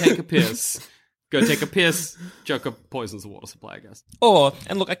going to go take a piss. Go take a piss. Joker poisons the water supply, I guess. Or,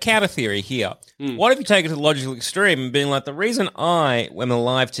 and look, a counter theory here. What if you take it to the logical extreme and being like, the reason I am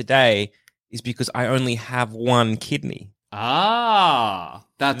alive today is because I only have one kidney. Ah,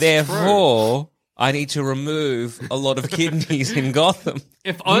 that's Therefore, true. I need to remove a lot of kidneys in Gotham.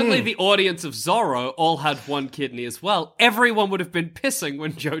 If only the audience of Zorro all had one kidney as well, everyone would have been pissing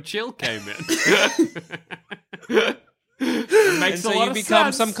when Joe Chill came in. It makes a lot of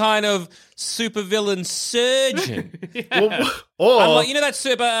become sense. some kind of supervillain surgeon. Or you know that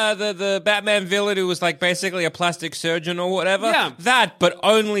the Batman villain who was like basically a plastic surgeon or whatever? Yeah. That, but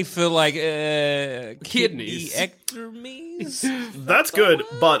only for like Kidneys. Kidneyectomies. that's good,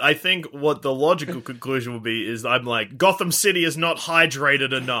 but I think what the logical conclusion would be is I'm like, Gotham City is not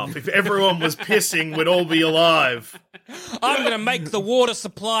hydrated enough. If everyone was pissing, we'd all be alive. I'm going to make the water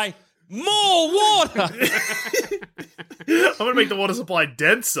supply more water. I'm going to make the water supply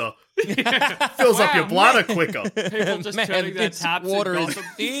denser. Fills up your bladder quicker. People just Man, turning their this taps water in is Gotham,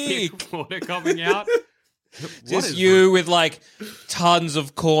 thick. keep water coming out. Just you with like tons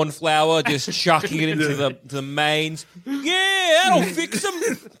of corn flour, just chucking it into the mains. Yeah, that'll fix them.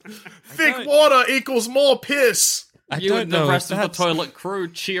 Thick water equals more piss. You and the rest of the toilet crew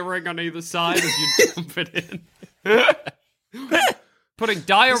cheering on either side as you dump it in. Putting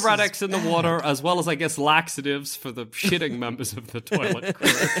diuretics in the water, as well as, I guess, laxatives for the shitting members of the toilet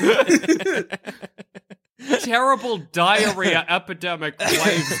crew. Terrible diarrhea epidemic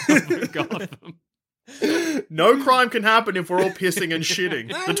wave over Gotham. No crime can happen if we're all pissing and shitting.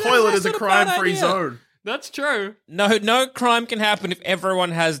 The toilet is a crime-free zone. That's true. No crime can happen if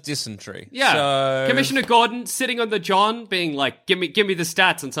everyone has dysentery. Yeah. So... Commissioner Gordon sitting on the John being like, give me the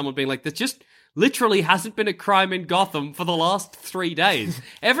stats, and someone being like, there's just literally hasn't been a crime in Gotham for the last 3 days.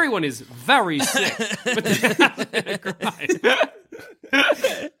 Everyone is very sick, but there hasn't been a crime.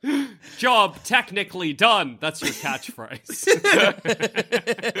 Job technically done. That's your catchphrase.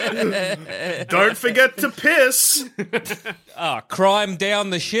 Don't forget to piss. Crime down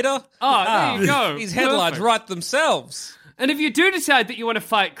the shitter. There you go. These headlines Perfect. write themselves. And if you do decide that you want to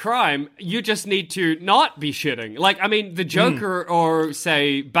fight crime, you just need to not be shitting. Like, I mean, the Joker or,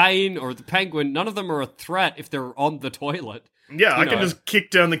 say, Bane or the Penguin, none of them are a threat if they're on the toilet. Yeah, I can just kick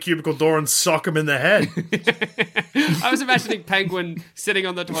down the cubicle door and sock him in the head. I was imagining Penguin sitting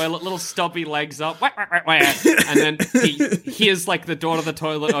on the toilet, little stubby legs up, and then he hears like the door to the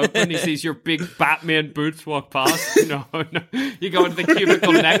toilet open. He sees your big Batman boots walk past. No. You go into the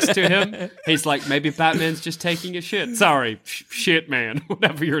cubicle next to him. He's like, maybe Batman's just taking a shit. Sorry, shit man,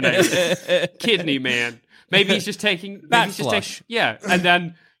 whatever your name is. Kidney man. Maybe he's just taking... Bat flush. Yeah, and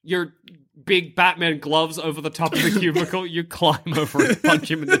then your big Batman gloves over the top of the cubicle, you climb over and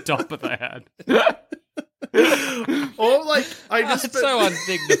punch him in the top of the head. Or like, I just... It's so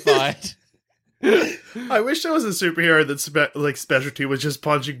undignified. I wish there was a superhero that specialty was just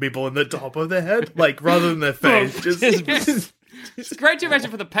punching people in the top of their head, like rather than their face. It's great to imagine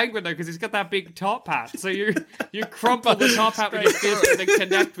for the Penguin though, because he's got that big top hat. So you crumple the top hat with your fist and then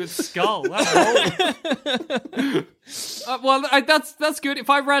connect with skull. That's good. If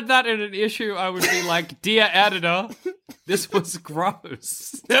I read that in an issue, I would be like, "Dear editor, this was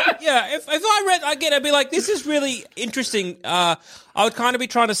gross." Yeah, if I read again, I'd be like, "This is really interesting." I would kind of be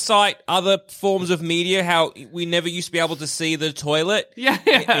trying to cite other forms of media, how we never used to be able to see the toilet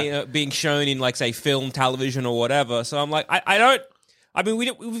being shown in, like, say, film, television, or whatever. So I'm like,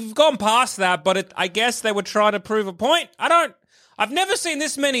 we've gone past that, but I guess they were trying to prove a point. I've never seen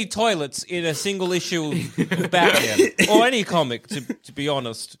this many toilets in a single issue of Batman, or any comic, to be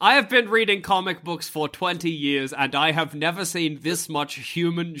honest. I have been reading comic books for 20 years, and I have never seen this much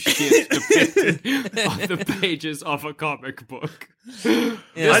human shit depicted on the pages of a comic book.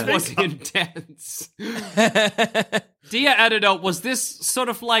 This was intense. Dear editor, was this sort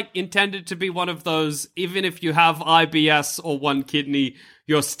of like intended to be one of those, even if you have IBS or one kidney,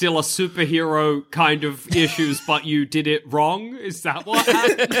 you're still a superhero kind of issues, but you did it wrong? Is that what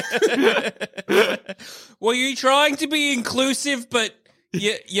happened? Were you trying to be inclusive, but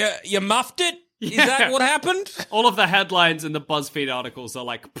you muffed it? Is that what happened? All of the headlines in the BuzzFeed articles are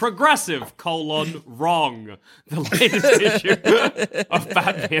like, progressive, wrong. The latest issue of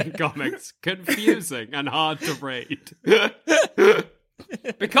Batman comics. Confusing and hard to read.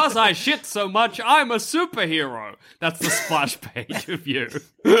 Because I shit so much, I'm a superhero. That's the splash page of you.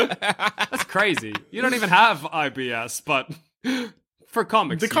 That's crazy. You don't even have IBS, but for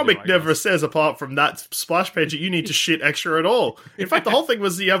comics, the comic never says, apart from that splash page, that you need to shit extra at all. In fact, the whole thing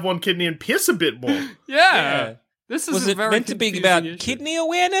was that you have one kidney and piss a bit more. Yeah. This is was it meant to be about kidney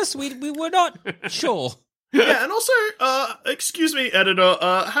awareness? We were not sure. Yeah, and also, excuse me, editor,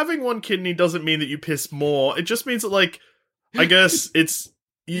 having one kidney doesn't mean that you piss more. It just means that, like, I guess it's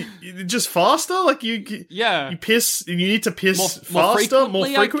just faster. Like you piss. You need to piss faster, more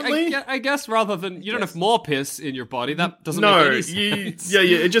frequently. I guess rather than you don't have more piss in your body. That doesn't make any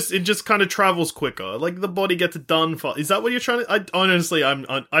sense. It just kind of travels quicker. Like the body gets it done fast. Is that what you're trying to? Honestly, I'm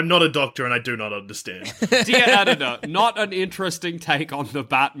not a doctor and I do not understand. Dear editor, not an interesting take on the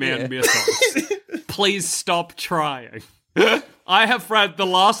Batman mythos. Please stop trying. I have read the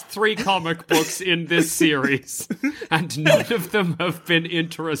last 3 comic books in this series, and none of them have been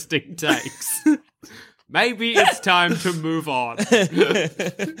interesting takes. Maybe it's time to move on.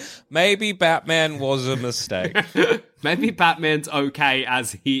 Maybe Batman was a mistake. Maybe Batman's okay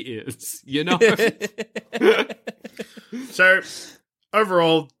as he is, you know? So,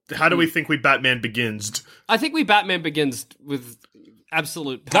 overall, how do we think Batman begins? I think Batman begins with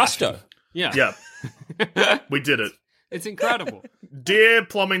absolute passion. Gusto. Yeah. We did it. It's incredible. Dear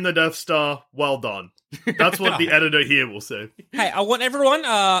Plumbing the Death Star, well done. That's what the editor here will say. Hey, I want everyone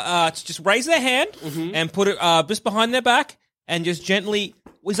to just raise their hand and put it just behind their back and just gently.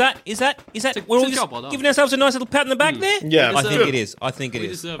 Is that? We're all just giving ourselves a nice little pat on the back there. Yeah, I think it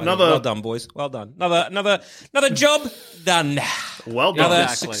is. Well done, boys. Well done. Another job done. Well done. Another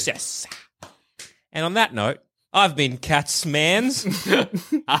success. And on that note, I've been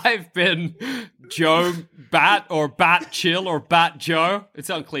Catsmans. I've been Joe Bat or Bat Chill or Bat Joe. It's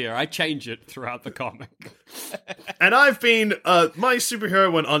unclear. I change it throughout the comic. And I've been my superhero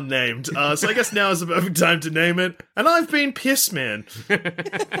went unnamed. So I guess now is the perfect time to name it. And I've been Pissman.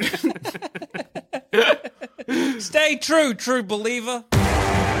 Stay true believer.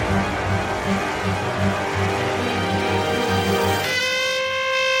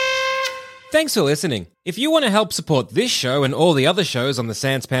 Thanks for listening. If you want to help support this show and all the other shows on the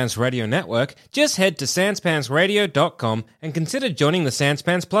Sans Pants Radio Network, just head to sanspantsradio.com and consider joining the Sans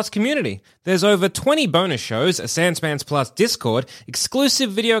Pants Plus community. There's over 20 bonus shows, a Sans Pants Plus Discord,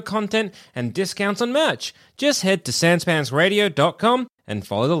 exclusive video content, and discounts on merch. Just head to sanspantsradio.com and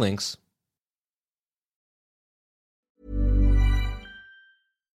follow the links.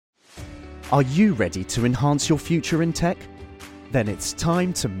 Are you ready to enhance your future in tech? Then it's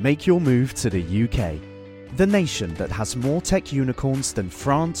time to make your move to the UK, the nation that has more tech unicorns than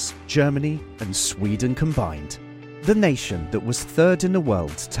France, Germany, and Sweden combined. The nation that was third in the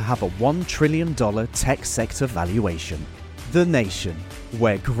world to have a $1 trillion tech sector valuation. The nation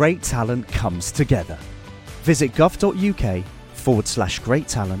where great talent comes together. Visit gov.uk/great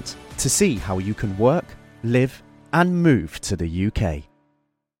talent to see how you can work, live, and move to the UK.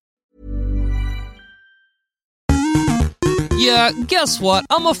 Yeah, guess what?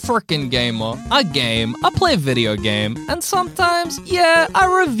 I'm a frickin' gamer. I game, I play video game, and sometimes,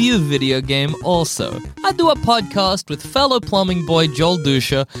 I review video game also. I do a podcast with fellow plumbing boy Joel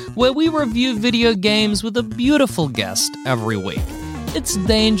Dusha, where we review video games with a beautiful guest every week. It's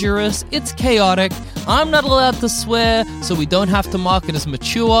dangerous, it's chaotic, I'm not allowed to swear, so we don't have to mark it as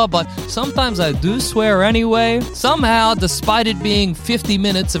mature, but sometimes I do swear anyway. Somehow, despite it being 50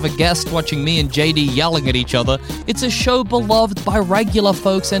 minutes of a guest watching me and JD yelling at each other, it's a show beloved by regular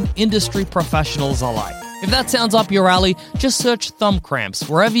folks and industry professionals alike. If that sounds up your alley, just search Thumb Cramps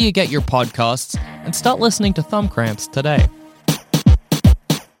wherever you get your podcasts and start listening to Thumb Cramps today.